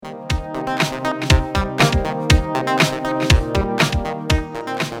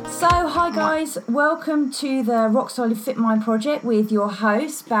Hi guys, welcome to the Rock Solid Fit Mind Project with your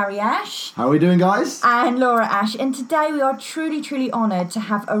hosts Barry Ash. How are we doing, guys? And Laura Ash. And today we are truly honoured to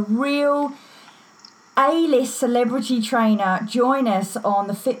have a real A-list celebrity trainer join us on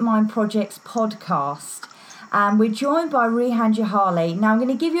the Fit Mind Project's podcast. We're joined by Rehan Jalali. Now I'm going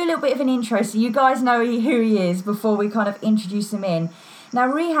to give you a little bit of an intro so you guys know who he is before we kind of introduce him in. Now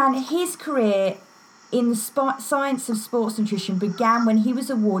Rehan, his career in the science of sports nutrition began when he was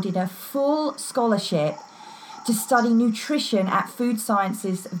awarded a full scholarship to study nutrition at Food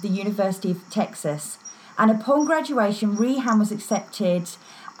Sciences of the University of Texas. And upon graduation, Rehan was accepted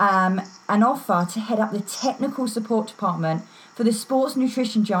an offer to head up the technical support department for the sports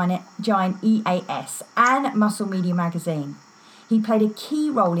nutrition giant EAS and Muscle Media magazine. He played a key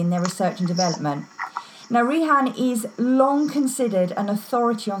role in their research and development. Now, Rehan is long considered an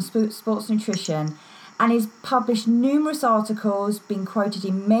authority on sports nutrition and has published numerous articles, been quoted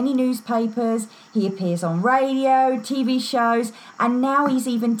in many newspapers. He appears on radio, TV shows, and now he's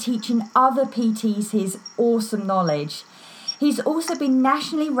even teaching other PTs his awesome knowledge. He's also been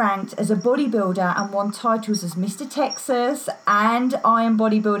nationally ranked as a bodybuilder and won titles as Mr. Texas and Iron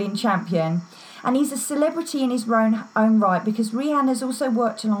Bodybuilding Champion. And he's a celebrity in his own right because Rehan has also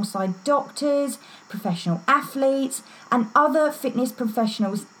worked alongside doctors, professional athletes, and other fitness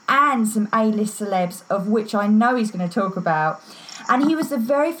professionals and some A-list celebs, of which I know he's going to talk about. And he was the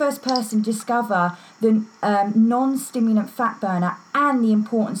very first person to discover the non-stimulant fat burner and the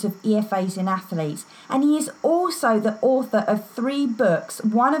importance of EFAs in athletes. And he is also the author of 3 books,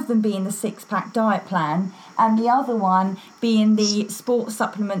 one of them being the Six Pack Diet Plan, and the other one being the Sports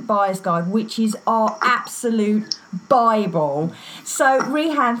Supplement Buyer's Guide, which is our absolute Bible. So,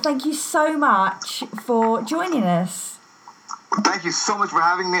 Rehan, thank you so much for joining us. Thank you so much for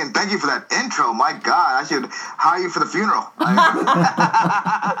having me, and thank you for that intro. My God, I should hire you for the funeral.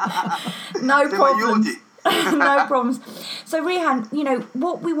 No problems. No problems. So, Rehan,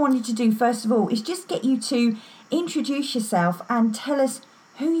 what we wanted to do, first of all, is just get you to introduce yourself and tell us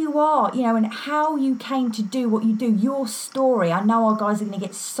who you are, and how you came to do what you do, your story. I know our guys are going to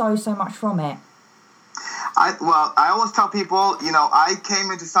get so much from it. I always tell people, I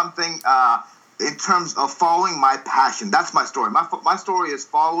came into something in terms of following my passion. That's my story. My story is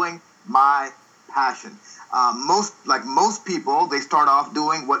following my passion. Most people, they start off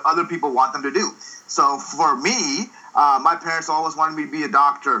doing what other people want them to do. So for me, my parents always wanted me to be a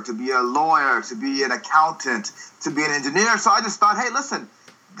doctor, to be a lawyer, to be an accountant, to be an engineer. So I just thought, hey, listen,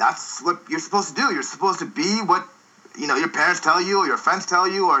 that's what you're supposed to do. You're supposed to be what, your parents tell you or your friends tell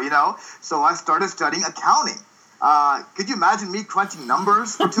you or, So I started studying accounting. Could you imagine me crunching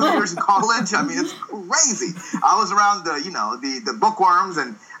numbers for 2 years in college? I mean, it's crazy. I was around the bookworms,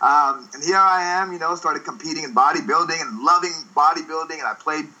 and here I am, started competing in bodybuilding and loving bodybuilding, and I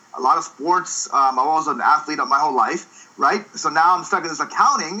played a lot of sports. I was an athlete my whole life, right? So now I'm stuck in this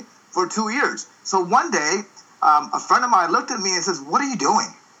accounting for 2 years. So one day, a friend of mine looked at me and says, "What are you doing?"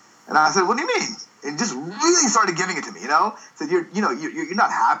 And I said, "What do you mean?" And just really started giving it to me, Said, you're not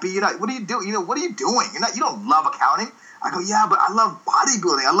happy. You're not. What are you doing? What are you doing? You don't love accounting. I go, yeah, but I love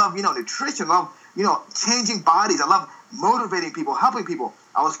bodybuilding. I love, nutrition. I love, changing bodies. I love motivating people, helping people.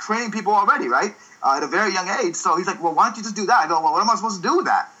 I was training people already, right? At a very young age. So he's like, well, why don't you just do that? I go, well, what am I supposed to do with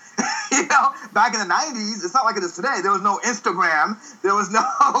that? Back in the 90s, it's not like it is today. There was no Instagram. There was no,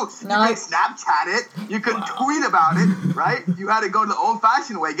 you couldn't Snapchat it. You couldn't tweet about it, right? You had to go the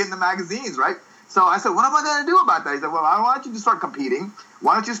old-fashioned way, get in the magazines, right? So I said, what am I going to do about that? He said, well, why don't you just start competing?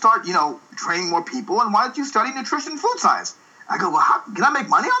 Why don't you start, training more people? And why don't you study nutrition and food science? I go, well, can I make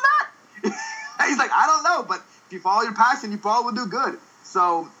money on that? He's like, I don't know, but if you follow your passion, you probably will do good.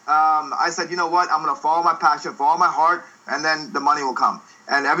 So I said, you know what? I'm going to follow my passion, follow my heart, and then the money will come.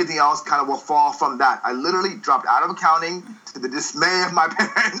 And everything else kind of will fall from that. I literally dropped out of accounting to the dismay of my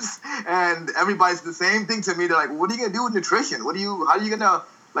parents. And everybody's the same thing to me. They're like, what are you going to do with nutrition? What are you going to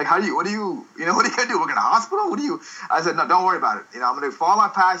do? Work in a hospital? I said, no, don't worry about it. I'm going to follow my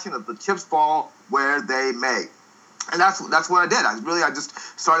passion. If the chips fall where they may. And that's what I did. I just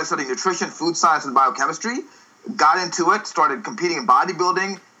started studying nutrition, food science, and biochemistry. Got into it, started competing in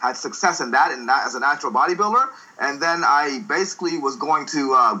bodybuilding, had success in that as a natural bodybuilder. And then I basically was going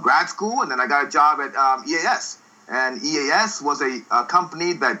to grad school, and then I got a job at EAS. And EAS was a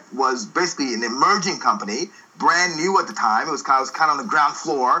company that was basically an emerging company, brand new at the time. It was kind of on the ground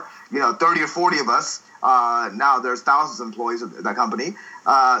floor, 30 or 40 of us. Now there's thousands of employees at that company.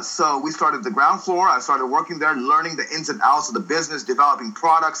 So we started at the ground floor. I started working there, learning the ins and outs of the business, developing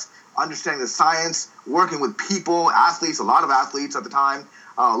products, understanding the science, working with people, athletes, a lot of athletes at the time.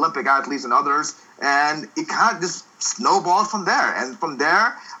 Olympic athletes and others. And it kind of just snowballed from there. And from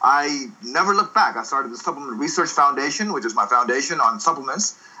there, I never looked back. I started the Supplement Research Foundation, which is my foundation on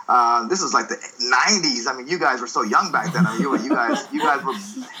supplements. This is like the 90s. I mean, you guys were so young back then. I mean, you guys were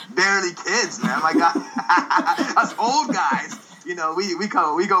barely kids, man. My God, us old guys. You know, we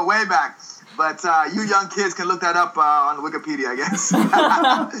go way back. But you young kids can look that up on Wikipedia, I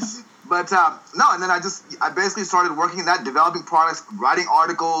guess. But no, and then I basically started working in that, developing products, writing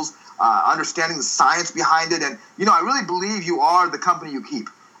articles, understanding the science behind it. And, you know, I really believe you are the company you keep.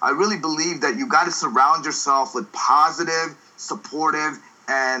 I really believe that you got to surround yourself with positive, supportive,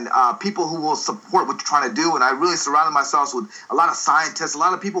 and people who will support what you're trying to do. And I really surrounded myself with a lot of scientists, a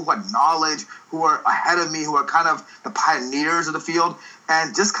lot of people who had knowledge, who are ahead of me, who are kind of the pioneers of the field,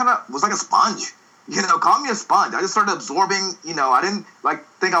 and just kind of was like a sponge. You know, call me a sponge. I just started absorbing, you know, I didn't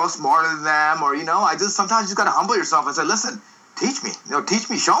think I was smarter than them, or, you know, sometimes you just got to humble yourself and say, listen, teach me,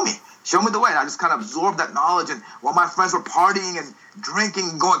 show me the way. And I just kind of absorbed that knowledge. And while my friends were partying and drinking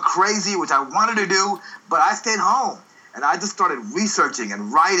and going crazy, which I wanted to do, but I stayed home. And I just started researching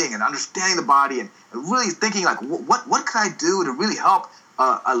and writing and understanding the body and really thinking, like, what could I do to really help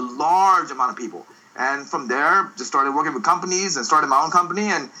a large amount of people? And from there, just started working with companies and started my own company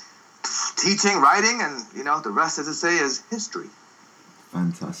and teaching, writing, and, you know, the rest, as I say, is history.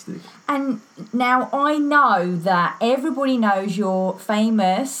 Fantastic. And now I know that everybody knows you're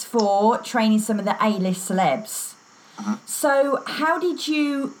famous for training some of the A-list celebs. So how did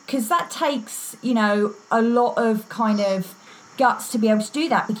you, because that takes, you know, a lot of kind of guts to be able to do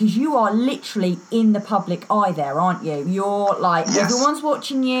that, because you are literally in the public eye there, aren't you? You're like, yes. Everyone's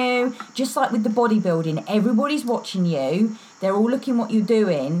watching you, just like with the bodybuilding, everybody's watching you, they're all looking what you're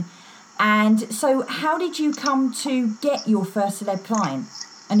doing. And so how did you come to get your first celeb client,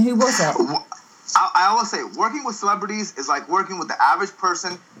 and who was it? I always say working with celebrities is like working with the average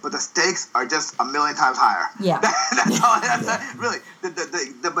person, but the stakes are just a million times higher. Yeah. That's all. Really.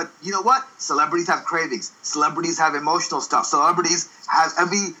 But you know what? Celebrities have cravings. Celebrities have emotional stuff. Celebrities have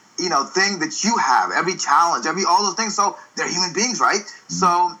every, you know, thing that you have, every challenge, all those things. So they're human beings, right? Mm-hmm.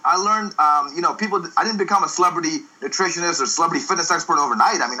 So I learned, you know, I didn't become a celebrity nutritionist or celebrity fitness expert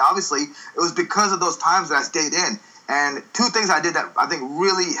overnight. I mean, obviously, it was because of those times that I stayed in. And two things I did that I think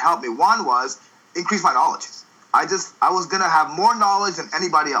really helped me. One was increase my knowledge. I was going to have more knowledge than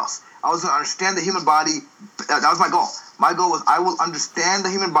anybody else. I was going to understand the human body. That was my goal. My goal was I will understand the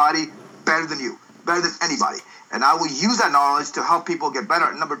human body better than you, better than anybody. And I will use that knowledge to help people get better.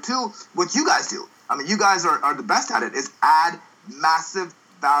 And number two, what you guys do, I mean, you guys are the best at it, is add massive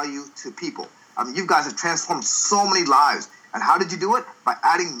value to people. I mean, you guys have transformed so many lives. And how did you do it? By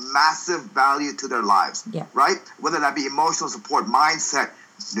adding massive value to their lives, right? Whether that be emotional support, mindset,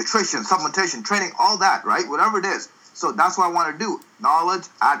 nutrition, supplementation, training, all that, right? Whatever it is. So that's what I want to do. Knowledge,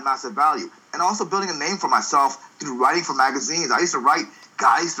 add massive value. And also building a name for myself through writing for magazines. I used to write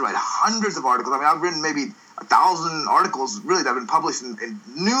hundreds of articles. I mean, I've written maybe 1,000 articles, really, that have been published in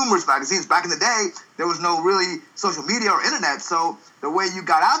numerous magazines. Back in the day, there was no really social media or internet. So the way you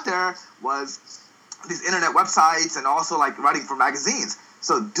got out there was these internet websites and also like writing for magazines.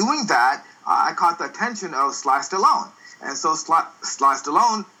 So doing that, I caught the attention of Sly Stallone. And so Sly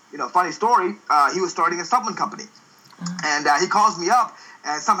Stallone, you know, funny story, he was starting a supplement company. And he calls me up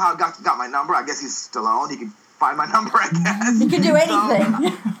and somehow got my number. I guess he's Stallone. He can find my number, I guess. He can do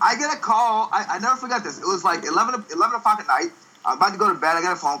anything. So I get a call. I never forget this. It was like 11 o'clock at night. I'm about to go to bed. I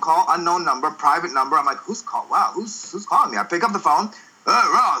get a phone call, unknown number, private number. I'm like, who's calling? Wow, who's calling me? I pick up the phone.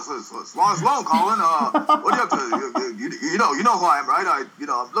 Ross, it's Sloan calling. What are you up to? You know who I am, right?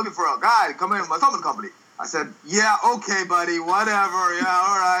 I'm looking for a guy to come in with my supplement company. I said, yeah, okay, buddy, whatever, yeah,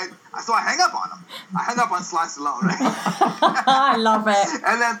 all right. So I hang up on him. I hung up on Sly Stallone, right? I love it.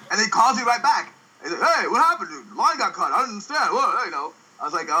 And he calls me right back. He's like, hey, what happened? The line got cut. I don't understand. Well, you know. I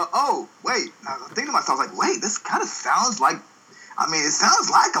was like, oh, wait. And I was thinking to myself, like, wait, this kind of sounds like, it sounds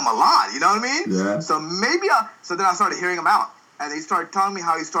like him a lot. You know what I mean? Yeah. So so then I started hearing him out. And he started telling me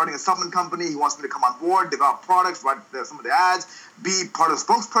how he's starting a supplement company. He wants me to come on board, develop products, write some of the ads, be part of the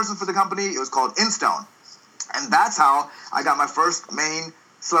spokesperson for the company. It was called InStone. And that's how I got my first main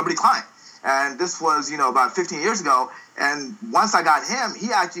celebrity client. And this was, about 15 years ago. And once I got him,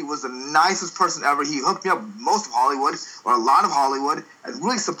 he actually was the nicest person ever. He hooked me up with most of Hollywood, or a lot of Hollywood, and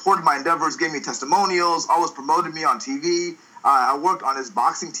really supported my endeavors, gave me testimonials, always promoted me on TV. I worked on his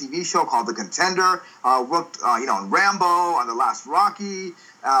boxing TV show called The Contender. Worked, on Rambo, on The Last Rocky.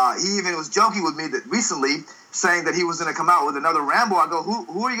 He even was joking with me that recently, saying that he was going to come out with another Rambo. I go,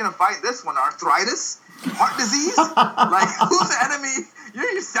 who are you going to fight this one? Arthritis? Heart disease? Like, who's the enemy?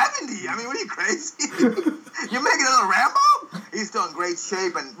 You're 70. What are you, crazy? You're making another Rambo? He's still in great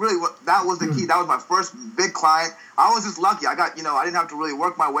shape, and really, that was the key. That was my first big client. I was just lucky. I got, I didn't have to really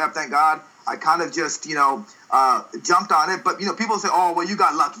work my way up. Thank God. I kind of just, jumped on it. But people say, "Oh, well, you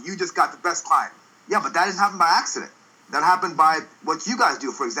got lucky. You just got the best client." Yeah, but that didn't happen by accident. That happened by what you guys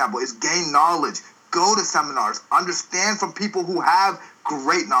do, for example, is gain knowledge, go to seminars, understand from people who have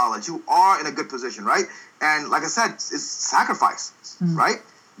great knowledge, who are in a good position, right? And like I said, it's sacrifice, right?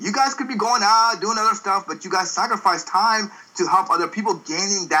 You guys could be going out, doing other stuff, but you guys sacrifice time to help other people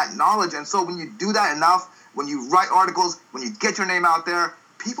gaining that knowledge. And so when you do that enough, when you write articles, when you get your name out there,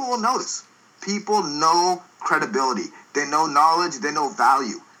 people will notice. People know credibility. They know knowledge. They know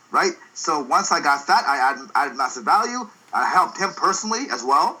value, right? So once I got that, I added massive value. I helped him personally as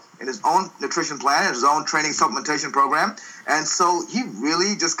well in his own nutrition plan, in his own training supplementation program. And so he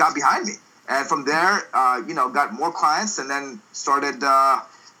really just got behind me. And from there, got more clients and then started the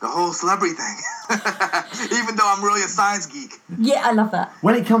whole celebrity thing. Even though I'm really a science geek. Yeah, I love that.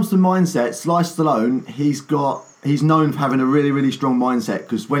 When it comes to mindset, Sylvester Stallone, he's known for having a really, really strong mindset,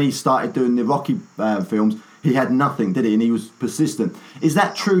 because when he started doing the Rocky films, he had nothing, did he? And he was persistent. Is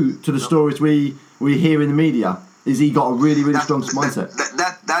that true to the stories we hear in the media? Is he got a really, really strong mindset?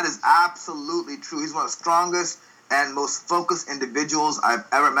 That is absolutely true. He's one of the strongest and most focused individuals I've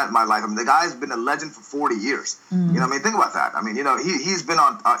ever met in my life. I mean, the guy's been a legend for 40 years. Think about that. I mean, he's been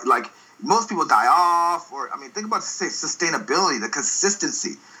on, most people die off, or, think about sustainability, the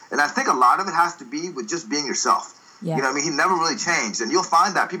consistency. And I think a lot of it has to be with just being yourself. Yeah. He never really changed. And you'll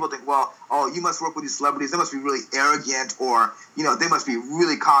find that people think, well, you must work with these celebrities. They must be really arrogant, or, they must be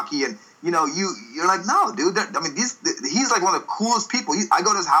really cocky. And, you're like, no, dude. He's like one of the coolest people. I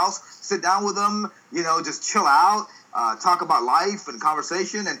go to his house, sit down with him, just chill out, talk about life and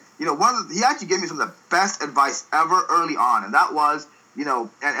conversation. And, he actually gave me some of the best advice ever early on. And that was,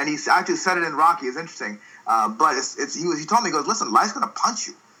 and he actually said it in Rocky. It's interesting. But he told me, he goes, listen, life's going to punch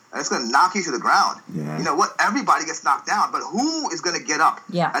you. And it's going to knock you to the ground. Yeah. You know what? Everybody gets knocked down, but who is going to get up?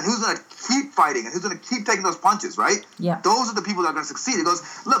 Yeah. And who's going to keep fighting? And who's going to keep taking those punches, right? Yeah. Those are the people that are going to succeed. He goes,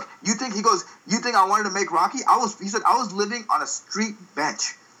 look, you think I wanted to make Rocky? He said, I was living on a street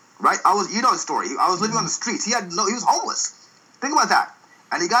bench, right? You know the story. I was living on the streets. He was homeless. Think about that.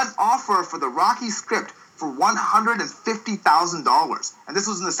 And he got an offer for the Rocky script for $150,000. And this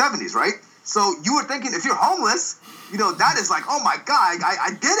was in the 70s, right? So you were thinking, if you're homeless, that is like, oh my God,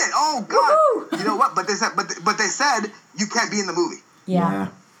 I did it. Oh God. Woo-hoo! You know what? But they said you can't be in the movie. Yeah.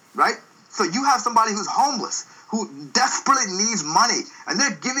 Right? So you have somebody who's homeless, who desperately needs money, and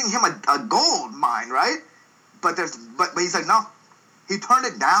they're giving him a gold mine, right? But he's like, no. He turned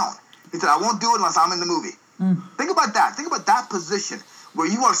it down. He said, I won't do it unless I'm in the movie. Think about that. Think about that position where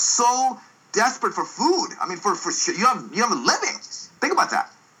you are so desperate for food. For shit. You have a living. Think about that.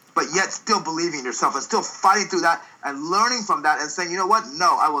 But yet still believing in yourself and still fighting through that and learning from that and saying, you know what?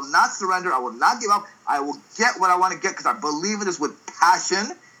 No, I will not surrender. I will not give up. I will get what I want to get because I believe in this with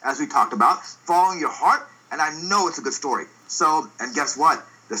passion, as we talked about, following your heart. And I know it's a good story. So, and guess what?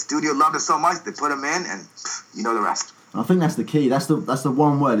 The studio loved it so much, they put him in, and you know the rest. I think that's the key. That's the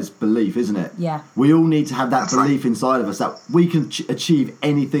one word, is belief, isn't it? Yeah. We all need to have that belief inside of us that we can achieve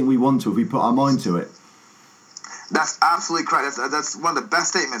anything we want to if we put our mind to it. That's absolutely correct. That's one of the best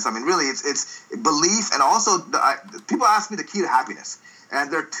statements. Really, it's belief, and also people ask me the key to happiness. And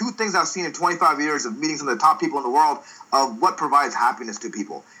there are two things I've seen in 25 years of meeting some of the top people in the world of what provides happiness to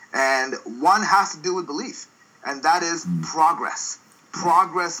people. And one has to do with belief, and that is progress.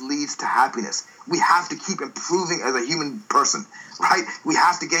 Progress leads to happiness. We have to keep improving as a human person, right? We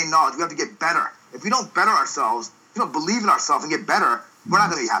have to gain knowledge. We have to get better. If we don't better ourselves, if we don't believe in ourselves and get better, we're not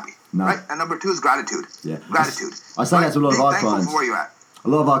going to be happy. No. Right? And number two is gratitude. Yeah. Gratitude. I say that to a lot of our clients. For where you're at. A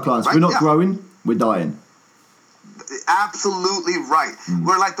lot of our clients. Right? We're not growing, we're dying. Absolutely right.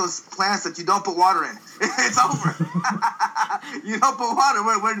 We're like those plants that you don't put water in. It's over. You don't put water,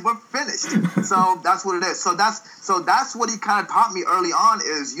 we're finished. So that's what it is. So that's what he kind of taught me early on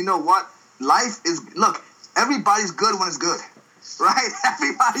is, you know what? Life is, look, everybody's good when it's good. Right?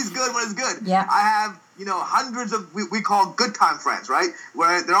 Everybody's good when it's good. Yeah. I have, hundreds of, we call good time friends, right?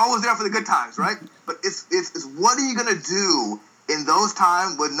 Where they're always there for the good times, right? But it's what are you going to do in those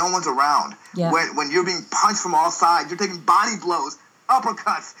times when no one's around? Yeah. When you're being punched from all sides, you're taking body blows,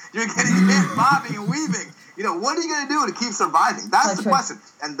 uppercuts, you're getting hit, bobbing and weaving. What are you going to do to keep surviving? That's the question.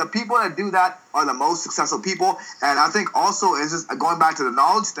 And the people that do that are the most successful people. And I think also is just going back to the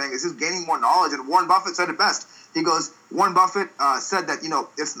knowledge thing, is just gaining more knowledge. And Warren Buffett said it best. He goes, Warren Buffett said that,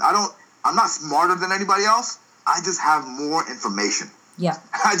 I'm not smarter than anybody else. I just have more information. Yeah.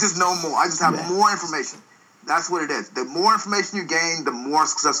 I just know more. I just have more information. That's what it is. The more information you gain, the more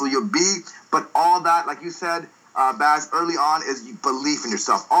successful you'll be. But all that, like you said, Baz, early on is belief in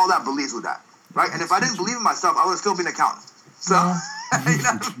yourself. All that believes with that, right? And if I didn't believe in myself, I would have still been an accountant. So, you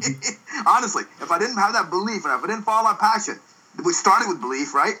know what I mean? Honestly, if I didn't have that belief and if I didn't follow my passion, we started with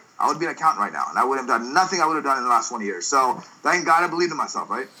belief, right? I would be an accountant right now, and I would have done nothing I would have done in the last 20 years. So, thank God I believed in myself,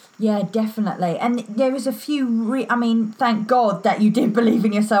 right? Yeah, definitely. And there was a few, thank God that you did believe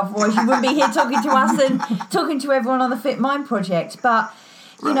in yourself, otherwise you wouldn't be here talking to us and talking to everyone on the Fit Mind Project. But,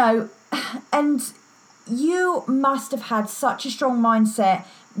 you know, and you must have had such a strong mindset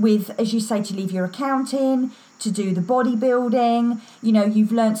with, as you say, to leave your accounting, to do the bodybuilding. You know,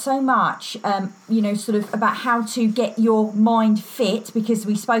 you've learned so much, sort of about how to get your mind fit, because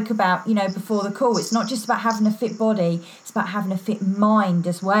we spoke about, before the call, it's not just about having a fit body, it's about having a fit mind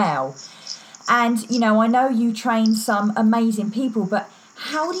as well. And, I know you train some amazing people, but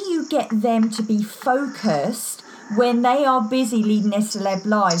how do you get them to be focused when they are busy leading their celeb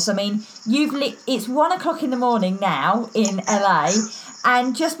lives? I mean, it's 1 o'clock in the morning now in LA,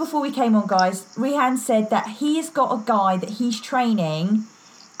 and just before we came on, guys, Rehan said that he has got a guy that he's training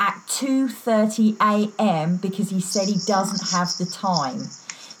at 2:30 a.m. because he said he doesn't have the time.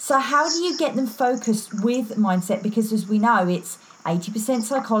 So how do you get them focused with mindset? Because as we know, it's 80%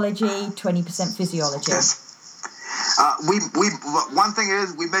 psychology, 20% physiology. Yes. One thing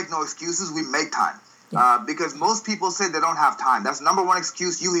is, we make no excuses, we make time. Because most people say they don't have time. That's the number one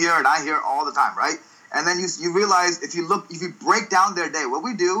excuse you hear and I hear all the time, right? And then you realize if you break down their day, what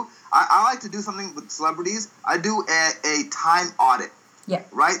we do, I like to do something with celebrities. I do a time audit. Yeah.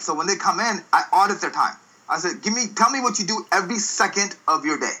 Right? So when they come in, I audit their time. I said, tell me what you do every second of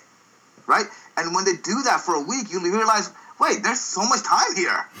your day. Right? And when they do that for a week, you realize, wait, there's so much time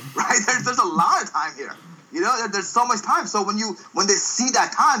here. Right? There's a lot of time here. There's so much time. So when they see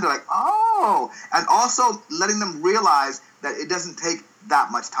that time, they're like, oh. And also letting them realize that it doesn't take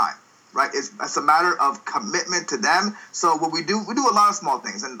that much time, right? It's a matter of commitment to them. So what we do a lot of small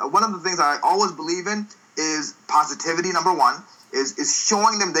things. And one of the things I always believe in is positivity. Number one is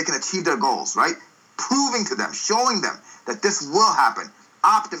showing them they can achieve their goals, right? Proving to them, showing them that this will happen.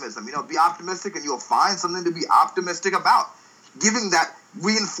 Optimism, be optimistic and you'll find something to be optimistic about. Giving that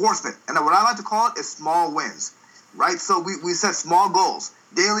reinforcement. And what I like to call it is small wins, right? So we set small goals,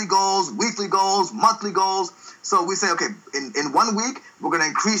 daily goals, weekly goals, monthly goals. So we say, okay, in 1 week, we're going to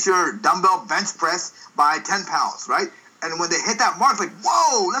increase your dumbbell bench press by 10 pounds, right? And when they hit that mark, it's like,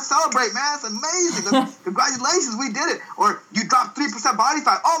 whoa, let's celebrate, man. It's amazing. Congratulations, we did it. Or you dropped 3% body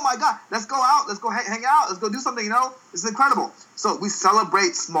fat. Oh, my God, let's go out. Let's go hang out. Let's go do something, It's incredible. So we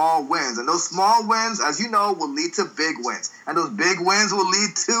celebrate small wins. And those small wins, as you know, will lead to big wins. And those big wins will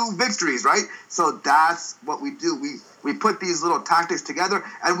lead to victories, right? So that's what we do. We put these little tactics together,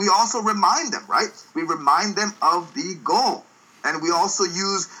 and we also remind them, right? We remind them of the goal. And we also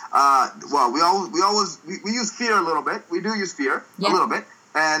use, we use fear a little bit. We do use fear a little bit,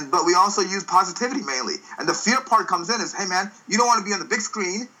 but we also use positivity mainly. And the fear part comes in is, hey man, you don't want to be on the big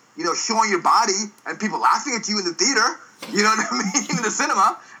screen, showing your body and people laughing at you in the theater. You know what I mean? In the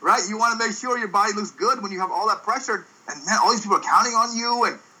cinema, right? You want to make sure your body looks good when you have all that pressure, and man, all these people are counting on you,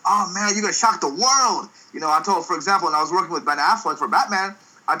 and oh man, you're gonna shock the world. I told, for example, when I was working with Ben Affleck for Batman,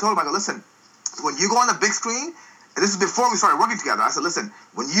 I told him, I go, listen, when you go on the big screen. And this is before we started working together. I said, listen,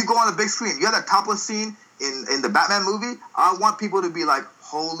 when you go on the big screen, you have that topless scene in the Batman movie, I want people to be like,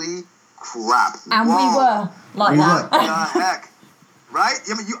 holy crap. And whoa, we were like that. What the heck? Right?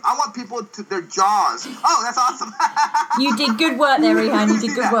 I want people to, their jaws. Oh, that's awesome. You did good work there, Rehan. You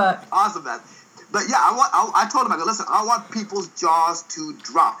did good work. Awesome, man. But yeah, I told him, I go, listen, I want people's jaws to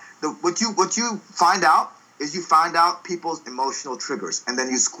drop. What you find out is you find out people's emotional triggers, and then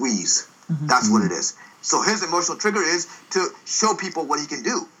you squeeze. Mm-hmm. That's what it is. So his emotional trigger is to show people what he can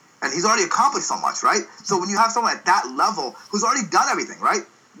do. And he's already accomplished so much, right? So when you have someone at that level who's already done everything, right?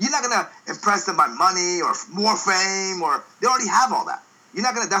 You're not going to impress them by money or more fame, or they already have all that.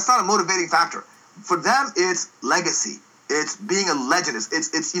 That's not a motivating factor. For them, it's legacy. It's being a legend. It's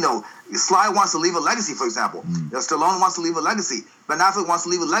Sly wants to leave a legacy, for example. Stallone wants to leave a legacy. Ben Affleck wants to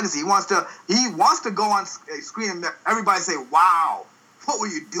leave a legacy. He wants to go on screen and everybody say, wow, what were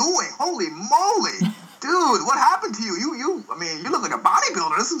you doing? Holy moly. Dude, what happened to you? You look like a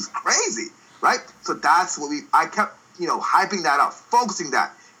bodybuilder. This is crazy, right? So that's what I kept, hyping that up, focusing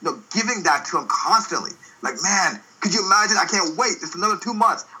that, giving that to him constantly. Like, man, could you imagine? I can't wait. Just another 2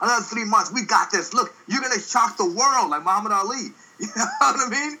 months, another 3 months. We got this. Look, you're going to shock the world like Muhammad Ali. You know what I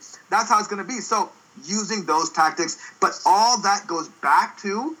mean? That's how it's going to be. So using those tactics, but all that goes back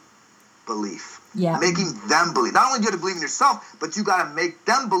to belief. Yeah. Making them believe. Not only do you have to believe in yourself, but you got to make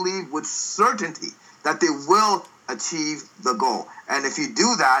them believe with certainty that they will achieve the goal. And if you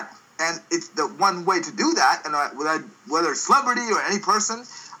do that, And it's the one way to do that, and whether it's celebrity or any person,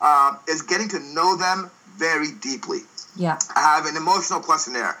 is getting to know them very deeply. Yeah. I have an emotional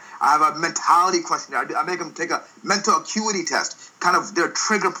questionnaire. I have a mentality questionnaire. I make them take a mental acuity test, kind of their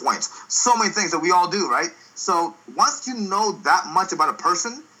trigger points. So many things that we all do, right? So once you know that much about a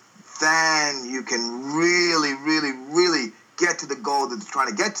person, then you can really, really, really get to the goal that they're trying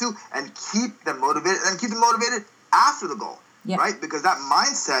to get to and keep them motivated, and keep them motivated after the goal, right? Because that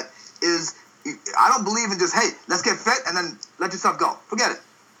mindset is, I don't believe in just, hey, let's get fit and then let yourself go. Forget it.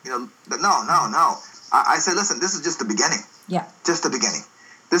 No. I say, listen, this is just the beginning. Yeah. Just the beginning.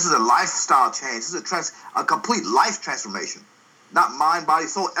 This is a lifestyle change. This is a complete life transformation. Not mind, body,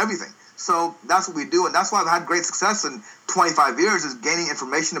 soul, everything. So that's what we do, and that's why I've had great success in 25 years, is gaining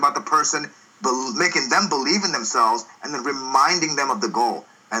information about the person, making them believe in themselves, and then reminding them of the goal.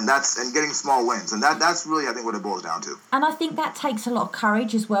 And getting small wins. And that's really, I think, what it boils down to. And I think that takes a lot of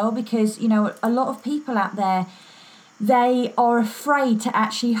courage as well, because, a lot of people out there, they are afraid to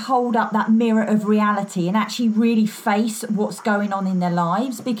actually hold up that mirror of reality and actually really face what's going on in their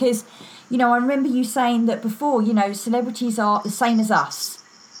lives. Because, I remember you saying that before, celebrities are the same as us.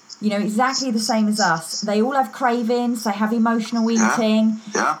 Exactly the same as us. They all have cravings, they have emotional eating.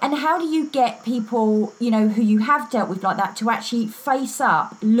 Yeah. And how do you get people, who you have dealt with like that, to actually face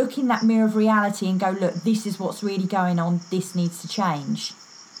up, look in that mirror of reality and go, look, this is what's really going on, this needs to change?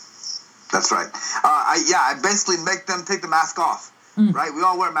 That's right. I basically make them take the mask off, right? We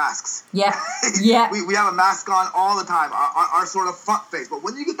all wear masks. Yeah, yeah. we have a mask on all the time, our sort of front face. But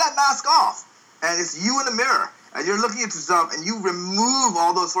when you get that mask off, and it's you in the mirror, and you're looking at yourself, and you remove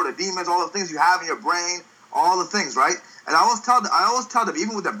all those sort of demons, all the things you have in your brain, all the things, right? And I always tell them,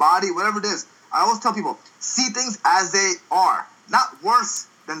 even with their body, whatever it is, I always tell people, see things as they are, not worse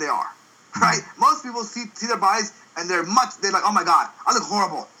than they are, right? Most people see their bodies, and they're like, oh my God, I look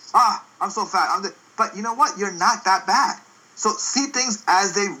horrible. I'm so fat. But you know what? You're not that bad. So see things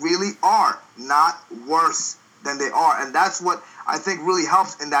as they really are, not worse than they are. And that's what I think really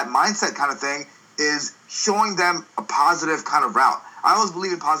helps in that mindset kind of thing, is showing them a positive kind of route. I always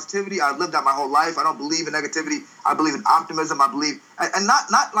believe in positivity. I've lived that my whole life. I don't believe in negativity. I believe in optimism. I believe, and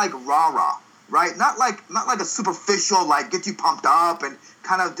not like rah-rah, right? Not like a superficial, like get you pumped up and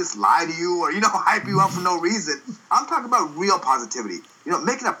kind of just lie to you or, hype you up for no reason. I'm talking about real positivity,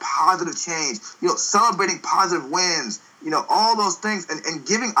 making a positive change, celebrating positive wins, all those things, and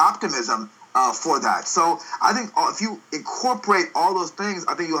giving optimism for that. So I think if you incorporate all those things,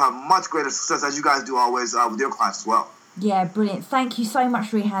 I think you'll have much greater success, as you guys do always with your clients as well. Yeah, brilliant. Thank you so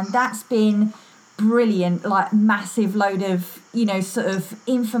much, Rehan. That's been brilliant, like massive load of, sort of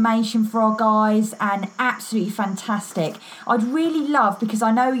information for our guys, and absolutely fantastic. I'd really love, because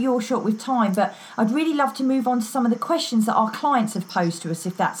I know you're short with time, but I'd really love to move on to some of the questions that our clients have posed to us,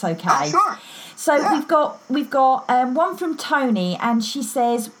 if that's okay. Oh, sure. So we've got one from Tony, and she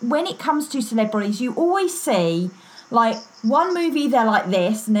says, when it comes to celebrities, you always see like one movie they're like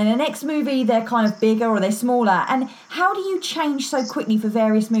this, and then the next movie they're kind of bigger or they're smaller. And how do you change so quickly for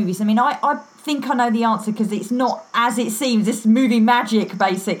various movies? I mean, I think I know the answer, because it's not as it seems. This movie magic,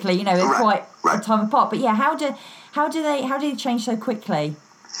 basically. They're quite a time apart. But yeah, how do they change so quickly?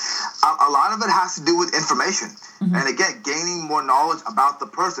 A lot of it has to do with information. Mm-hmm. And again, gaining more knowledge about the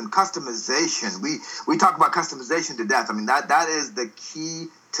person. Customization. We talk about customization to death. I mean, that is the key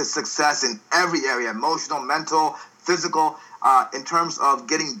to success in every area: emotional, mental, physical, in terms of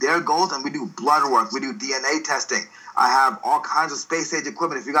getting their goals. And we do blood work. We do DNA testing. I have all kinds of space-age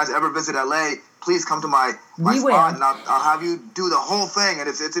equipment. If you guys ever visit LA, please come to my spot, and I'll have you do the whole thing. And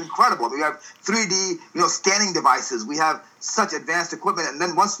it's incredible. We have 3D, scanning devices. We have such advanced equipment. And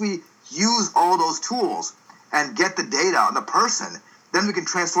then once we use all those tools and get the data on the person, then we can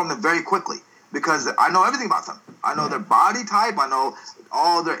transform them very quickly, because I know everything about them. I know their body type. I know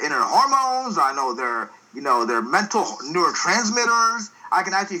all their inner hormones. I know their mental neurotransmitters. I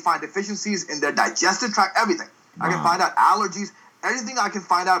can actually find deficiencies in their digestive tract, everything. I can find out allergies, anything I can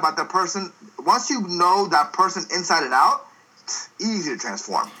find out about that person. Once you know that person inside and out, it's easy to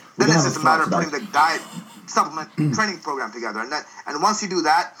transform. Then it's just a matter of putting the diet supplement training program together. And once you do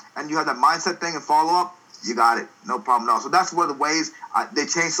that, and you have that mindset thing and follow up, you got it. No problem at all. So that's one of the ways they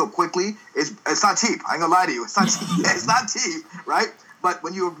change so quickly. It's not cheap. I ain't gonna lie to you. It's not cheap. It's not cheap, right? But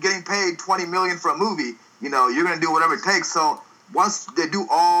when you're getting paid $20 million for a movie, you're gonna do whatever it takes. So once they do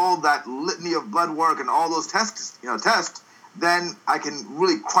all that litany of blood work and all those tests, then I can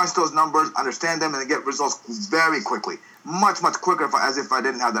really crunch those numbers, understand them, and get results very quickly. much, much quicker as if I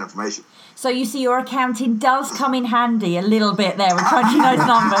didn't have that information. So you see your accounting does come in handy a little bit there with crunching those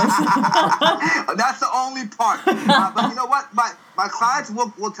numbers. That's the only part. But you know what? My clients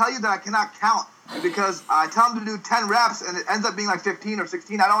will tell you that I cannot count because I tell them to do 10 reps and it ends up being like 15 or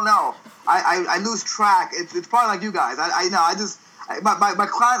 16. I don't know. I lose track. It's probably like you guys. My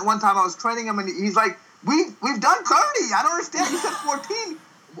client one time I was training him and he's like, we've done 30. I don't understand. You said 14.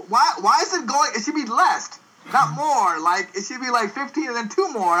 Why is it going? It should be less, not more. Like it should be like 15 and then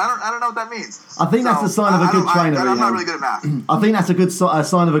 2 more. I don't know what that means. I think that's the sign of a good trainer. I'm not really good at math. I think that's a good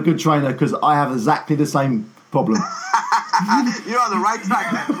sign of a good trainer because I have exactly the same problem. You're on the right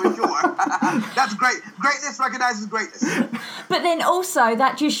track then, for sure. That's great. Greatness recognizes greatness. But then also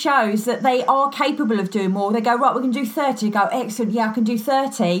that just shows that they are capable of doing more. They go, right, we can do 30. Go, excellent, yeah, I can do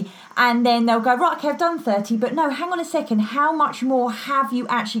 30. And then they'll go, right, okay, I've done 30. But no, hang on a second. How much more have you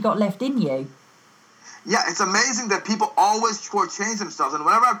actually got left in you? Yeah, it's amazing that people always shortchange themselves. And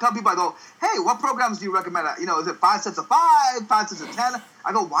whenever I tell people, I go, hey, what programs do you recommend? Is it 5 sets of 5, 5 sets of 10?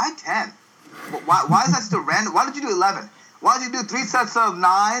 I go, why 10? Why is that still random? Why did you do 11? Why don't you do 3 sets of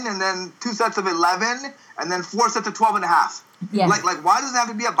 9 and then 2 sets of 11 and then 4 sets of 12 and a half? Yeah. Like why does it have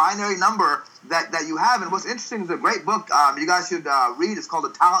to be a binary number that you have? And what's interesting is a great book you guys should read. It's called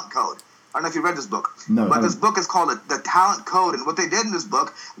The Talent Code. I don't know if you read this book. No. But this book is called The Talent Code. And what they did in this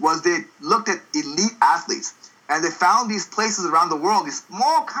book was they looked at elite athletes. And they found these places around the world, these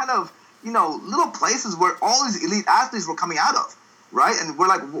small kind of, little places where all these elite athletes were coming out of. Right? And we're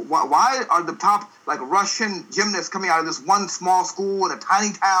like, why are the top, Russian gymnasts coming out of this one small school in a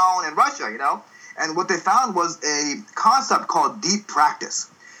tiny town in Russia, And what they found was a concept called deep practice.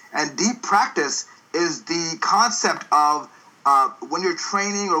 And deep practice is the concept of when you're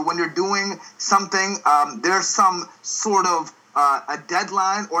training or when you're doing something, there's some sort of a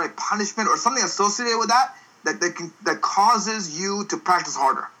deadline or a punishment or something associated with that causes you to practice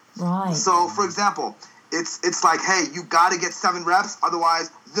harder. Right. So, for example, it's like, hey, you got to get 7 reps,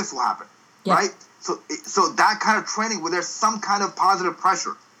 otherwise this will happen, right? So that kind of training where there's some kind of positive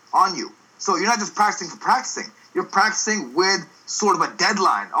pressure on you. So you're not just practicing for practicing. You're practicing with sort of a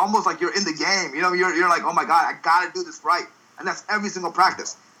deadline, almost like you're in the game. You're like, oh my God, I got to do this right. And that's every single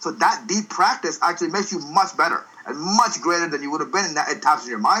practice. So that deep practice actually makes you much better and much greater than you would have been. And it taps in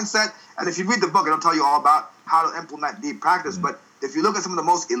your mindset. And if you read the book, it'll tell you all about how to implement deep practice. But if you look at some of the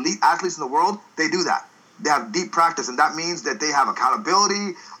most elite athletes in the world, they do that. They have deep practice, and that means that they have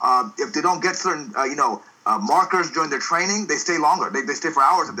accountability. If they don't get certain, markers during their training, they stay longer. They stay for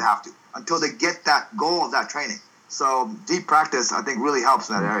hours if they have to until they get that goal of that training. So deep practice, I think, really helps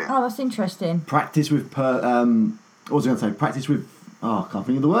in that area. Oh, that's interesting. Practice with what was I going to say? Practice with I can't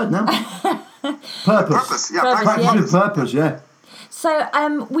think of the word now. Purpose. Practice with purpose. Yeah.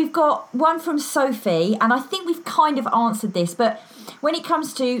 So we've got one from Sophie, and I think we've kind of answered this, but when it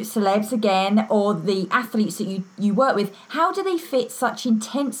comes to celebs again, or the athletes that you work with, how do they fit such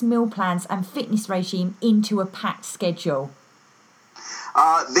intense meal plans and fitness regime into a packed schedule?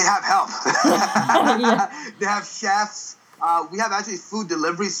 They have help. Yeah. They have chefs. We have actually food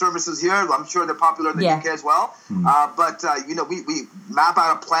delivery services here. I'm sure they're popular in the UK as well. But we map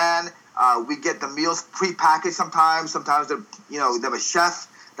out a plan. We get the meals pre-packaged sometimes. Sometimes they have a chef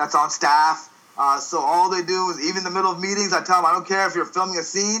that's on staff. So all they do is, even in the middle of meetings, I tell them, I don't care if you're filming a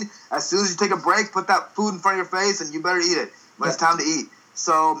scene. As soon as you take a break, put that food in front of your face, and you better eat it when it's time to eat.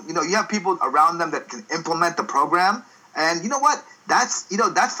 So you have people around them that can implement the program, and you know what? That's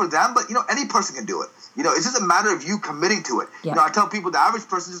for them. But any person can do it. It's just a matter of you committing to it. I tell people the average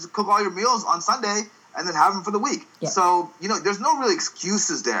person just cook all your meals on Sunday and then have them for the week. So there's no really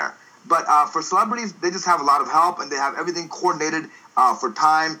excuses there. But for celebrities, they just have a lot of help, and they have everything coordinated for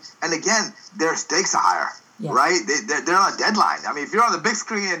time. And again, their stakes are higher, right? They're on a deadline. I mean, if you're on the big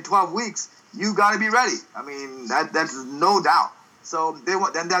screen in 12 weeks, you got to be ready. I mean, that's no doubt. So they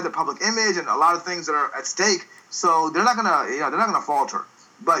have the public image and a lot of things that are at stake. So they're not gonna falter.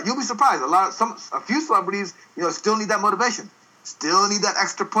 But you'll be surprised. A few celebrities, still need that motivation, still need that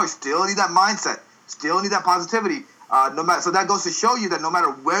extra push, still need that mindset, still need that positivity. So that goes to show you that no matter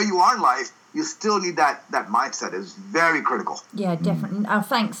where you are in life, you still need that mindset. Is very critical. Yeah, definitely.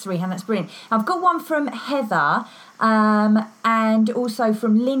 Thanks, Rehan. That's brilliant. I've got one from Heather and also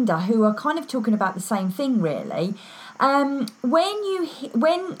from Linda, who are kind of talking about the same thing, really. When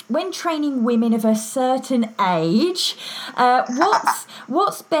training women of a certain age,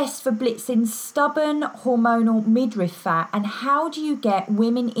 what's best for blitzing stubborn hormonal midriff fat, and how do you get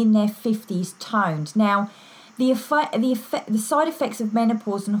women in their 50s toned? Now, the side effects of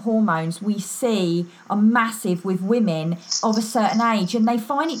menopause and hormones we see are massive with women of a certain age, and they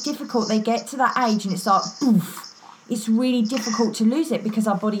find it difficult. They get to that age and it's like, poof, it's really difficult to lose it because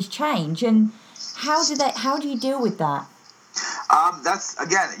our bodies change. And how do you deal with that? That's,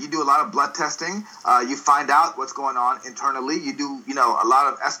 again, you do a lot of blood testing. You find out what's going on internally. You do, a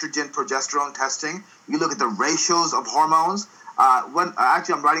lot of estrogen, progesterone testing. You look at the ratios of hormones.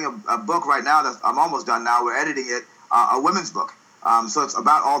 Actually, I'm writing a book right now that I'm almost done now. We're editing it, a women's book. So it's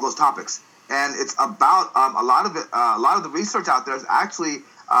about all those topics. And it's about a lot of the research out there is actually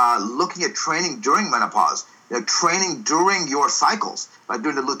looking at training during menopause. Training during your cycles, like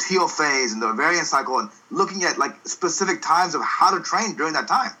during the luteal phase and the ovarian cycle, and looking at like specific times of how to train during that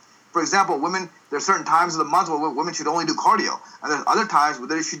time. For example, women, there's certain times of the month where women should only do cardio, and there's other times where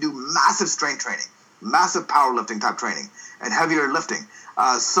they should do massive strength training, massive powerlifting type training, and heavier lifting.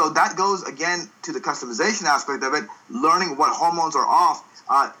 So that goes again to the customization aspect of it, learning what hormones are off.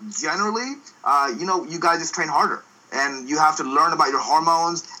 Generally, you guys just train harder. And you have to learn about your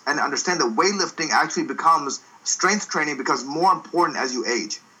hormones and understand that weightlifting actually becomes strength training becomes more important as you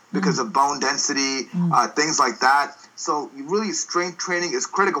age because of bone density, things like that. So really, strength training is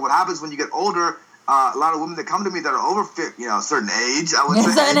critical. What happens when you get older, a lot of women that come to me that are over a certain age, I would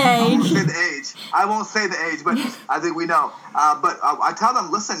say. Certain age. The age. I won't say the age, but I think we know. But I tell them,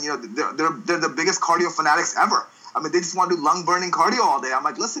 listen, they're the biggest cardio fanatics ever. I mean, they just want to do lung burning cardio all day. I'm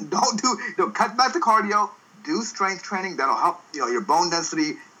like, listen, don't cut back the cardio. Do strength training. That'll help your bone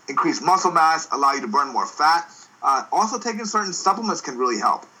density, increase muscle mass, allow you to burn more fat. Also, taking certain supplements can really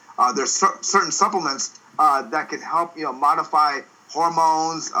help. There's certain supplements that can help modify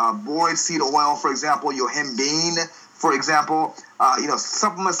hormones. Borax seed oil, for example, yohimbine, for example.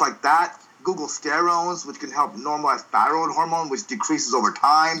 Supplements like that. Google sterones, which can help normalize thyroid hormone, which decreases over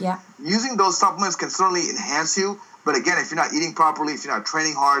time. Yeah. Using those supplements can certainly enhance you. But again, if you're not eating properly, if you're not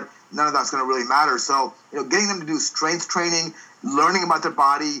training hard, none of that's going to really matter. So, getting them to do strength training, learning about their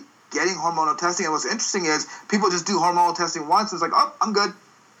body, getting hormonal testing. And what's interesting is people just do hormonal testing once and it's like, oh, I'm good.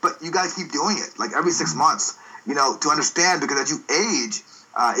 But you got to keep doing it, like every 6 months, to understand, because as you age,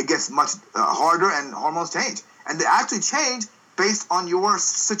 it gets much harder and hormones change. And they actually change based on your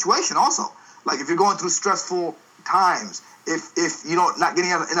situation also. Like if you're going through stressful times, if you don't not getting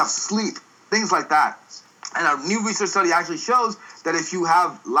enough sleep, things like that. And a new research study actually shows that if you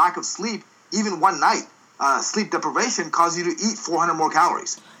have lack of sleep, even one night, sleep deprivation causes you to eat 400 more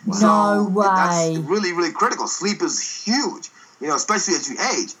calories. No so way. That's really, really critical. Sleep is huge, especially as you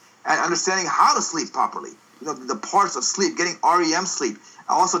age. And understanding how to sleep properly, the parts of sleep, getting REM sleep.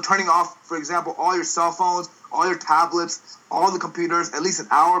 Also turning off, for example, all your cell phones, all your tablets, all the computers, at least an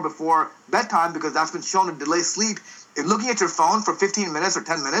hour before bedtime, because that's been shown to delay sleep. If looking at your phone for 15 minutes or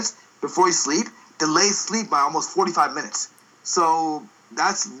 10 minutes before you sleep, delays sleep by almost 45 minutes. So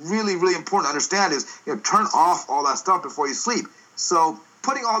that's really, really important to understand is, turn off all that stuff before you sleep. So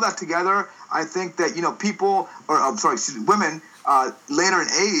putting all that together, I think that, women later in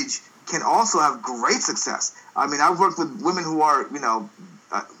age can also have great success. I mean, I've worked with women who are,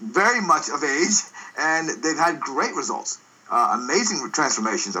 very much of age, and they've had great results, amazing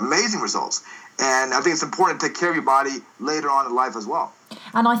transformations, amazing results. And I think it's important to take care of your body later on in life as well.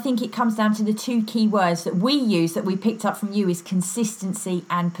 And I think it comes down to the two key words that we use that we picked up from you is consistency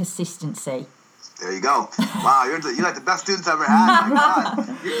and persistency. There you go. Wow, you're like the best students I've ever had. My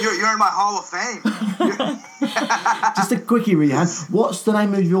God, you're in my Hall of Fame. Just a quickie, Rehan. What's the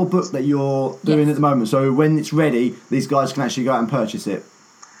name of your book that you're doing at the moment? So when it's ready, these guys can actually go out and purchase it.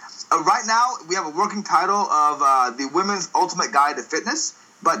 Right now, we have a working title of The Women's Ultimate Guide to Fitness.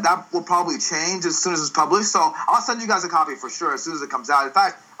 But that will probably change as soon as it's published. So I'll send you guys a copy for sure as soon as it comes out. In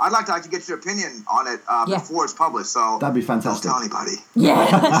fact, I'd like to actually get your opinion on it before it's published. So that'd be fantastic. Don't tell anybody. Yeah,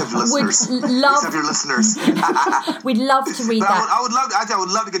 except your listeners. Except your listeners. We'd love to read that. I would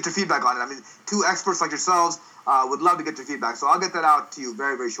love to get your feedback on it. I mean, two experts like yourselves would love to get your feedback. So I'll get that out to you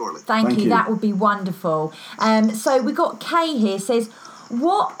very, very shortly. Thank you. That would be wonderful. So we got Kay here says,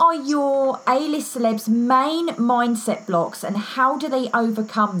 what are your A-list celebs' main mindset blocks and how do they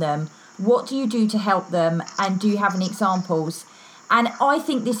overcome them? What do you do to help them? And do you have any examples? And I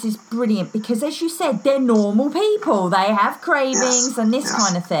think this is brilliant because, as you said, they're normal people. They have cravings and this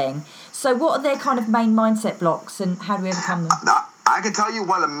kind of thing. So what are their kind of main mindset blocks and how do we overcome them? I can tell you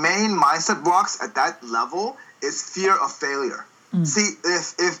one of the main mindset blocks at that level is fear of failure. See,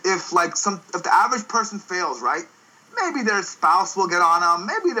 if the average person fails, right? Maybe their spouse will get on them.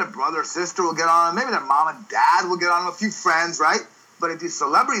 Maybe their brother or sister will get on them. Maybe their mom and dad will get on them. A few friends, right? But if these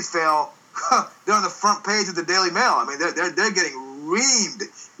celebrities fail, they're on the front page of the Daily Mail. I mean, they're getting reamed.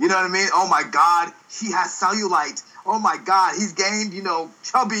 You know what I mean? Oh my God, he has cellulite. Oh my God, he's gained,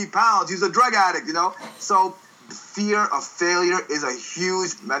 chubby pounds. He's a drug addict, So the fear of failure is a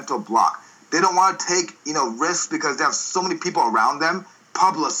huge mental block. They don't want to take, risks because they have so many people around them,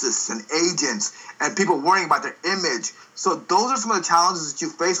 publicists and agents, and people worrying about their image. So those are some of the challenges that you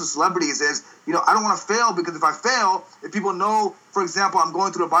face with celebrities is, I don't want to fail because if I fail, if people know, for example, I'm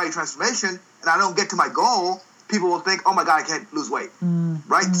going through a body transformation and I don't get to my goal, people will think, oh my God, I can't lose weight,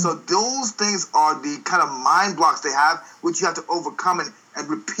 right? So those things are the kind of mind blocks they have, which you have to overcome and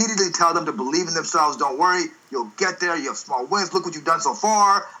repeatedly tell them to believe in themselves. Don't worry, you'll get there. You have small wins. Look what you've done so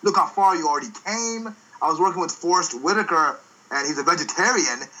far. Look how far you already came. I was working with Forrest Whitaker, and he's a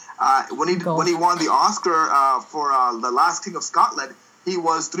vegetarian. When he won the Oscar for The Last King of Scotland, he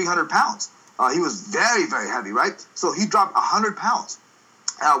was 300 pounds. He was very, very heavy, right? So he dropped 100 pounds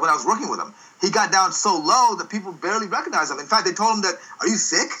when I was working with him. He got down so low that people barely recognized him. In fact, they told him that, are you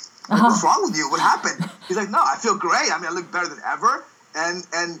sick? Like, what's wrong with you? What happened? He's like, no, I feel great. I mean, I look better than ever. And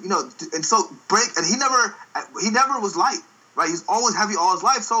so he never was light, right? He's always heavy all his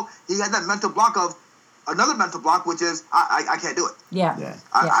life. So he had that mental block which is I can't do it. Yeah.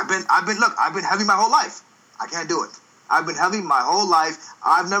 I've been heavy my whole life. I can't do it. I've been heavy my whole life.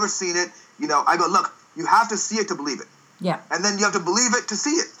 I've never seen it. I go, look, you have to see it to believe it. Yeah. And then you have to believe it to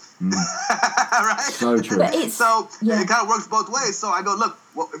see it. Right? So true. But it kind of works both ways. So I go, look,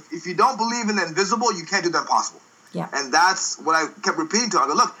 well, if you don't believe in the invisible, you can't do the impossible. Yeah. And that's what I kept repeating to him. I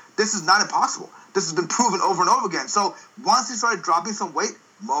go, look, this is not impossible. This has been proven over and over again. So once he started dropping some weight,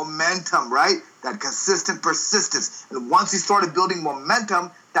 momentum, right? That consistent persistence. And once he started building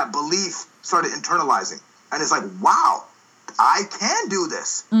momentum, that belief started internalizing. And it's like, wow, I can do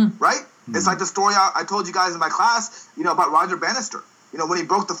this, right? It's like the story I told you guys in my class, about Roger Bannister. When he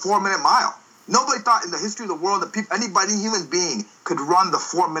broke the 4-minute mile. Nobody thought in the history of the world that anybody, human being, could run the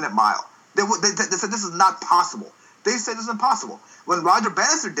 4-minute mile. They said this is not possible. They said this is impossible. When Roger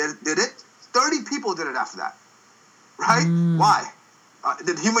Bannister did it, 30 people did it after that. Right? Why?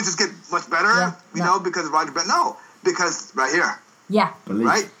 Did humans just get much better? Because of Roger Bannister? No. Because right here. Yeah. Belief.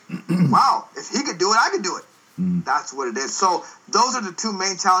 Right? Wow. If he could do it, I could do it. That's what it is. So those are the two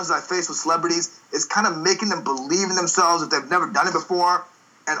main challenges I face with celebrities is kind of making them believe in themselves if they've never done it before,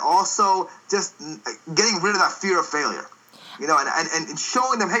 and also just getting rid of that fear of failure, and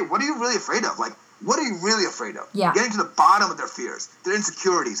showing them, hey, what are you really afraid of? Like, what are you really afraid of? Yeah. Getting to the bottom of their fears, their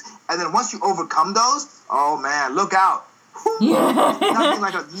insecurities. And then once you overcome those, oh man, look out.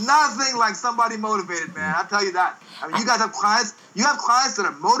 Nothing like somebody motivated, man. I'll tell you that. I mean, you guys have clients. You have clients that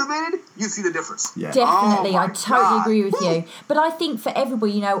are motivated. You see the difference. Yeah. Definitely, I totally agree with Woo. you. But I think for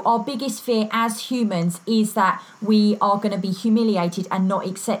everybody, our biggest fear as humans is that we are going to be humiliated and not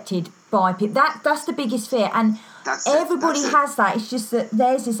accepted by people. That's the biggest fear, and everybody has that. It's just that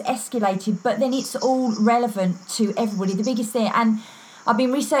theirs is escalated, but then it's all relevant to everybody. The biggest thing, and I've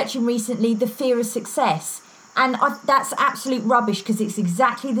been researching recently the fear of success. And that's absolute rubbish because it's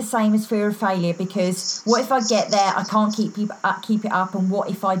exactly the same as fear of failure, because what if I get there, I can't keep it up, and what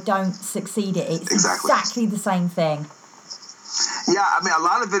if I don't succeed at it? It's exactly the same thing. Yeah, I mean, a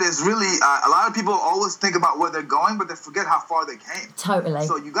lot of it is really, a lot of people always think about where they're going, but they forget how far they came. Totally.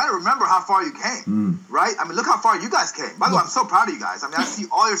 So you got to remember how far you came, right? I mean, look how far you guys came. By the way, I'm so proud of you guys. I mean, I see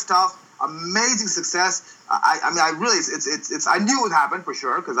all your stuff, amazing success. I really, it's I knew it would happen for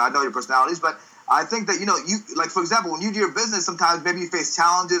sure because I know your personalities, but I think that, you like, for example, when you do your business, sometimes maybe you face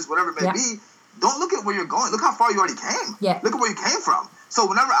challenges, whatever it may be. Don't look at where you're going. Look how far you already came. Yeah. Look at where you came from. So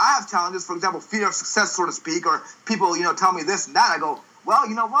whenever I have challenges, for example, fear of success, so to speak, or people, tell me this and that, I go, well,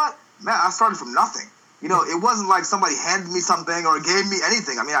 you know what? Man, I started from nothing. It wasn't like somebody handed me something or gave me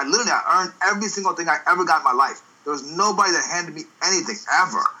anything. I mean, I earned every single thing I ever got in my life. There was nobody that handed me anything,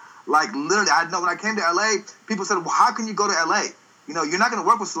 ever. Like, literally, when I came to LA, people said, well, how can you go to LA? You're not going to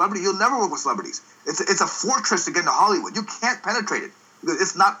work with celebrities. You'll never work with celebrities. It's a fortress to get into Hollywood. You can't penetrate it.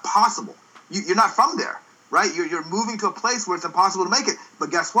 It's not possible. You're not from there, right? You're moving to a place where it's impossible to make it. But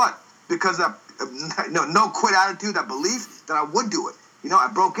guess what? Because of no quit attitude, that belief that I would do it.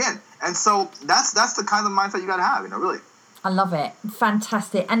 I broke in. And so that's the kind of mindset you got to have, really. I love it.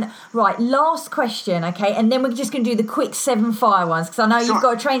 Fantastic. And right, last question, okay? And then we're just going to do the quick 7 fire ones, because I know you've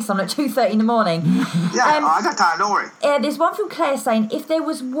got to train someone at 2:30 in the morning. I got time. Don't worry. There's one from Claire saying, if there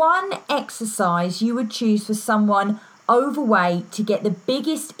was one exercise you would choose for someone overweight to get the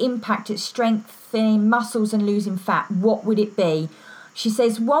biggest impact at strengthening muscles and losing fat, what would it be? She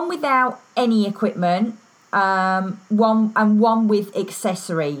says one without any equipment, one with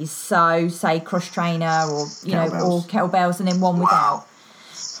accessories, so say cross trainer or or kettlebells, and then one without.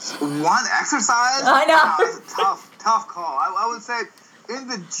 One exercise? I know. Wow, that's a tough call. I would say in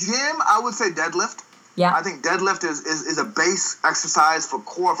the gym, I would say deadlift. Yeah. I think deadlift is a base exercise for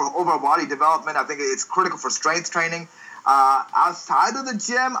core, for overall body development. I think it's critical for strength training. Outside of the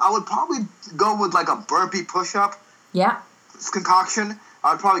gym, I would probably go with like a burpee push-up concoction.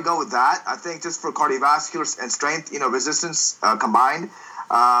 I would probably go with that. I think just for cardiovascular and strength, resistance combined.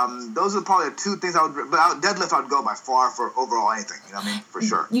 Those are probably the two things I would. But deadlift, I would go by far for overall anything. You know what I mean? For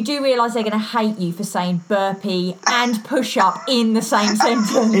sure. You do realise they're going to hate you for saying burpee and push up in the same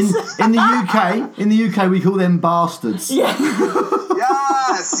sentence. In the UK, we call them bastards. Yeah.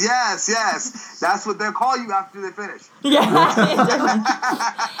 Yes. That's what they'll call you after they finish. Yeah.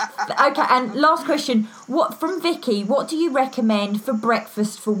 Okay, and last question. From Vicky, what do you recommend for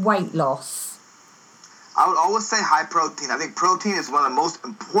breakfast for weight loss? I would always say high protein. I think protein is one of the most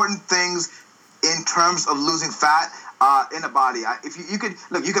important things in terms of losing fat in the body. If you could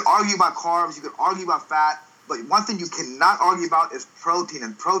argue about carbs, you could argue about fat, but one thing you cannot argue about is protein,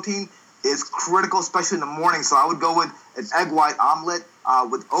 and protein is critical, especially in the morning. So I would go with an egg white omelet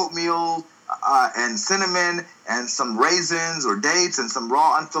with oatmeal and cinnamon and some raisins or dates and some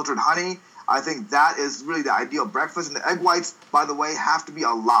raw unfiltered honey. I think that is really the ideal breakfast. And the egg whites, by the way, have to be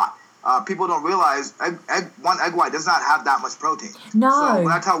a lot. People don't realize one egg white does not have that much protein. No. So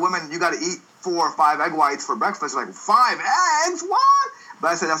when I tell women you got to eat 4 or 5 egg whites for breakfast, they're like, 5 eggs? What? But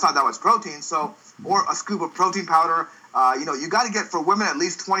I said that's not that much protein. So, or a scoop of protein powder. You got to get for women at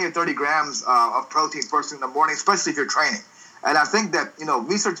least 20 or 30 grams of protein first thing in the morning, especially if you're training. And I think that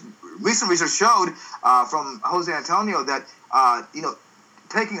recent research showed from Jose Antonio that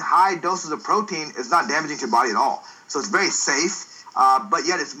taking high doses of protein is not damaging to your body at all. So it's very safe. But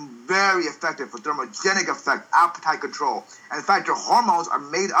yet it's very effective for thermogenic effect, appetite control. And in fact, your hormones are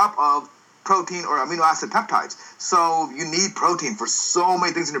made up of protein or amino acid peptides. So you need protein for so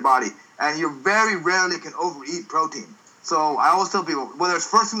many things in your body. And you very rarely can overeat protein. So I always tell people, whether it's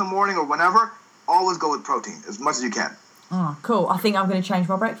first in the morning or whenever, always go with protein as much as you can. Oh, cool. I think I'm going to change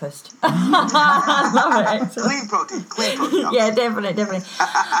my breakfast. I love it. Clean protein. Yeah, definitely.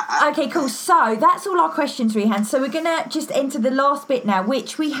 Okay, cool. So that's all our questions, Rehan. So we're going to just enter the last bit now,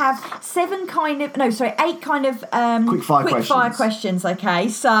 which we have 8 kind of quick fire questions. Okay,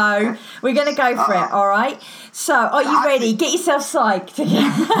 so we're going to go for it, all right? So are you ready? Get yourself psyched.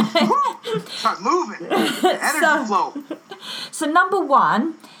 Start moving. Energy flow. So number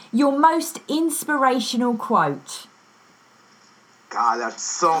 1, your most inspirational quote. God, that's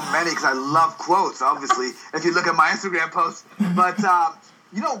so many because I love quotes, obviously, if you look at my Instagram posts. But,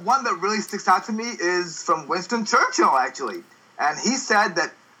 one that really sticks out to me is from Winston Churchill, actually. And he said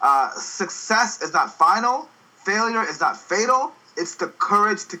that success is not final, failure is not fatal, it's the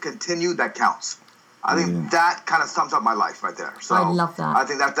courage to continue that counts. I think that kind of sums up my life right there. So I love that. I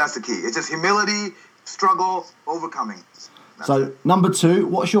think that's the key. It's just humility, struggle, overcoming. So, number 2,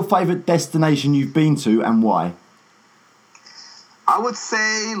 what's your favourite destination you've been to and why? I would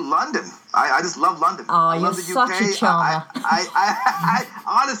say London. I just love London. Oh, I you're love the such UK. a charmer. I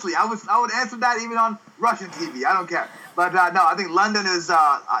honestly, I would answer that even on Russian TV. I don't care. But no, I think London is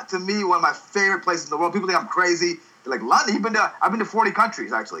to me one of my favorite places in the world. People think I'm crazy. They're like, London? I've been to 40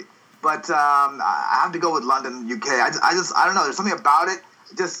 countries actually. But I have to go with London, UK. I don't know. There's something about it.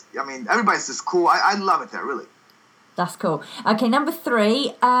 Everybody's just cool. I love it there, really. That's cool. Okay, number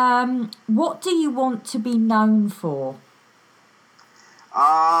 3. What do you want to be known for?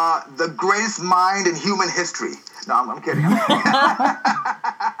 The greatest mind in human history. No, I'm kidding.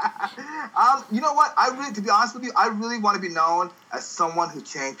 You know what? To be honest with you, I really want to be known as someone who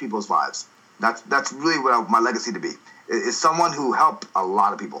changed people's lives. That's really what my legacy to be. Is someone who helped a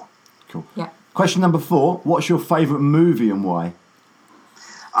lot of people. Cool. Yeah. Question number 4. What's your favourite movie and why?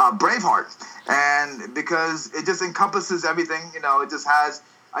 Braveheart. And because it just encompasses everything, it just has,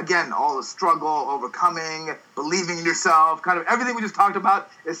 again, all the struggle, overcoming, believing in yourself, kind of everything we just talked about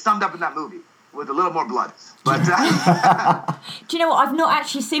is summed up in that movie with a little more blood. But do you know what? I've not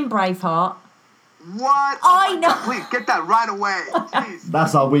actually seen Braveheart. What? I know. God, please get that right away. Please.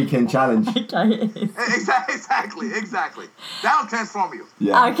 That's our weekend challenge. Okay. Exactly. That'll transform you.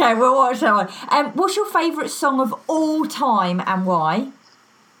 Yeah. Okay, we'll watch that one. What's your favourite song of all time and why?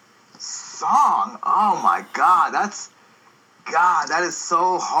 Song? Oh my God, that is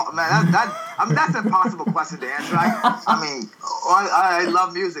so hard, man. That's an impossible question to answer. I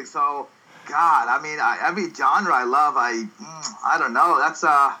love music, so God, every genre I love. I don't know. That's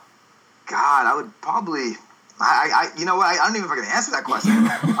God, I would probably. You know what? I don't even know if I can answer that question.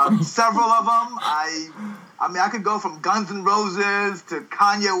 Several of them. I could go from Guns N' Roses to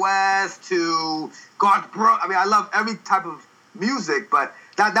Kanye West to Garth Brooks. I love every type of music, but.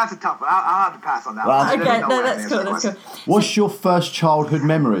 That's a tough one. I'll have to pass on that one. Okay, that's cool. What's your first childhood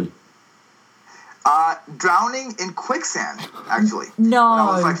memory? Drowning in quicksand, actually. No. When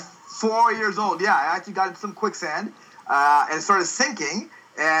I was like 4 years old. Yeah, I actually got into some quicksand. and it started sinking,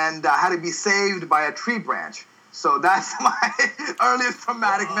 and had to be saved by a tree branch. So that's my earliest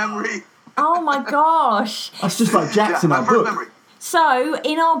traumatic memory. Oh my gosh. That's just like Jack's in our book. Memory. So,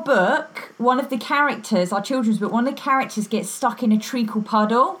 in our book, one of the characters, our children's book, one of the characters gets stuck in a treacle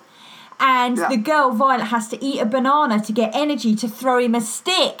puddle. And the girl, Violet, has to eat a banana to get energy to throw him a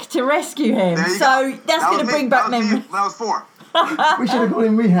stick to rescue him. So, that's going to bring back memories. When I was 4. We should have called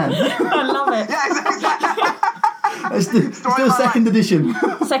him Rehan. I love it. Yeah, exactly. It's still second edition.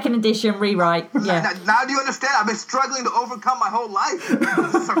 Second edition, rewrite. Yeah. Now do you understand? I've been struggling to overcome my whole life.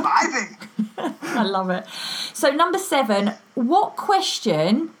 Surviving. I love it. So, number 7, what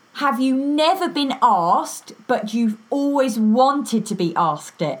question have you never been asked, but you've always wanted to be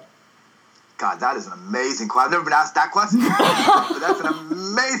asked it? God, that is an amazing question. I've never been asked that question. But that's an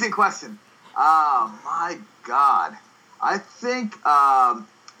amazing question. Oh, my God. I think,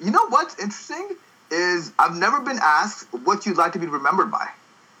 you know what's interesting is I've never been asked what you'd like to be remembered by.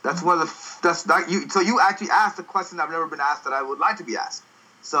 That's one of the, so you actually asked a question I've never been asked that I would like to be asked.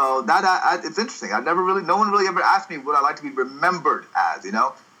 So that, it's interesting. No one really ever asked me what I'd like to be remembered as, in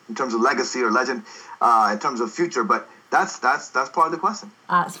terms of legacy or legend, in terms of future. But that's part of the question.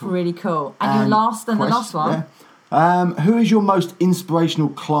 That's really cool. And your last one. Yeah. Who is your most inspirational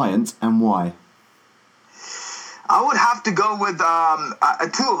client and why? I would have to go with 2 of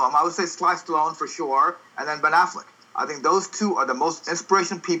them. I would say Sylvester Stallone for sure, and then Ben Affleck. I think those 2 are the most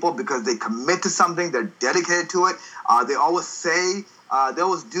inspirational people because they commit to something. They're dedicated to it. They always they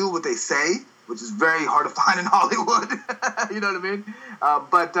always do what they say, which is very hard to find in Hollywood. You know what I mean?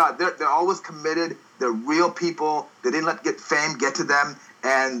 But they're always committed. They're real people. They didn't let fame get to them,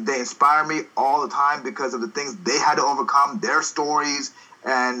 and they inspire me all the time because of the things they had to overcome, their stories,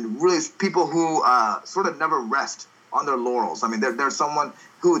 and really people who sort of never rest on their laurels. I mean, they're someone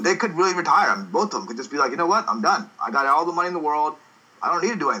who they could really retire. I mean, both of them could just be like, you know what? I'm done. I got all the money in the world. I don't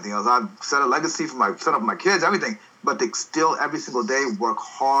need to do anything else. I've set a legacy set up for my kids, everything. But they still every single day work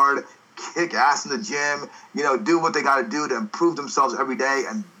hard, kick ass in the gym, do what they got to do to improve themselves every day.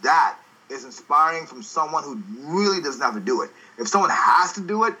 And that is inspiring from someone who really doesn't have to do it. If someone has to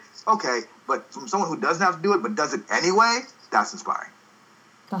do it, okay. But from someone who doesn't have to do it but does it anyway, that's inspiring.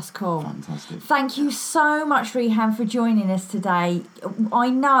 That's cool. Fantastic. Thank you so much, Rehan, for joining us today. I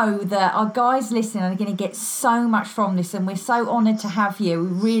know that our guys listening are going to get so much from this, and we're so honoured to have you. We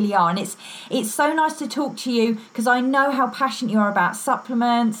really are. And it's so nice to talk to you because I know how passionate you are about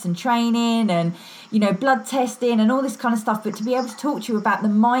supplements and training and, blood testing and all this kind of stuff. But to be able to talk to you about the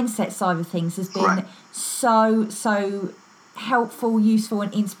mindset side of things has been so helpful, useful,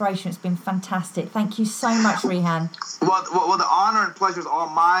 and inspirational. It's been fantastic. Thank you so much, Rehan. Well, the honor and pleasure is all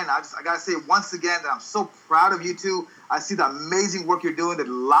mine. I got to say once again that I'm so proud of you two. I see the amazing work you're doing, the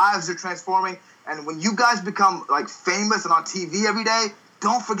lives you're transforming, and when you guys become famous and on TV every day,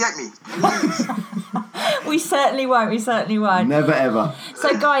 don't forget me, please. We certainly won't. Never ever.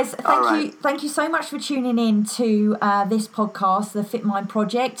 So, guys, thank you so much for tuning in to this podcast, the Fit Mind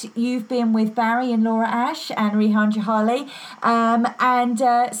Project. You've been with Barry and Laura Ash and Rehan Jalali,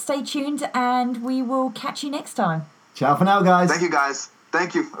 and stay tuned, and we will catch you next time. Ciao for now, guys. Thank you, guys.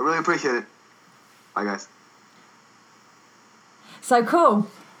 Thank you. I really appreciate it. Bye, guys. So cool.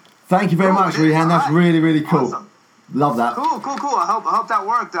 Thank you very much, Rehan. That's really, really cool. Awesome. Love that. Cool. I hope that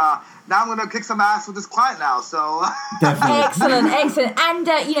worked. Now I'm going to kick some ass with this client now, so... Definitely. Excellent.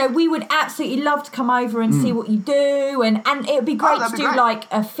 And, we would absolutely love to come over and see what you do. And it would be great to do,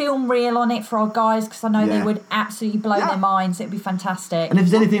 a film reel on it for our guys, because I know they would absolutely blow their minds. It would be fantastic. And if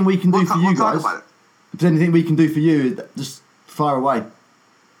there's anything we can do for you guys... If there's anything we can do for you, just fire away.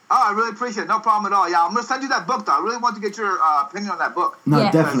 Oh, I really appreciate it. No problem at all. Yeah, I'm going to send you that book, though. I really want to get your opinion on that book. No,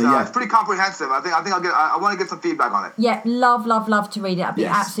 definitely, It's pretty comprehensive. I think I want to get some feedback on it. Yeah, love to read it. That'd be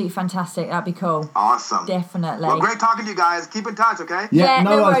absolutely fantastic. That'd be cool. Awesome. Definitely. Well, great talking to you guys. Keep in touch, okay? Yeah,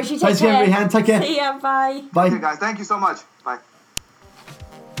 no worries. You take care. Rehan. Take care. See ya. Bye. Bye. Okay, guys. Thank you so much. Bye.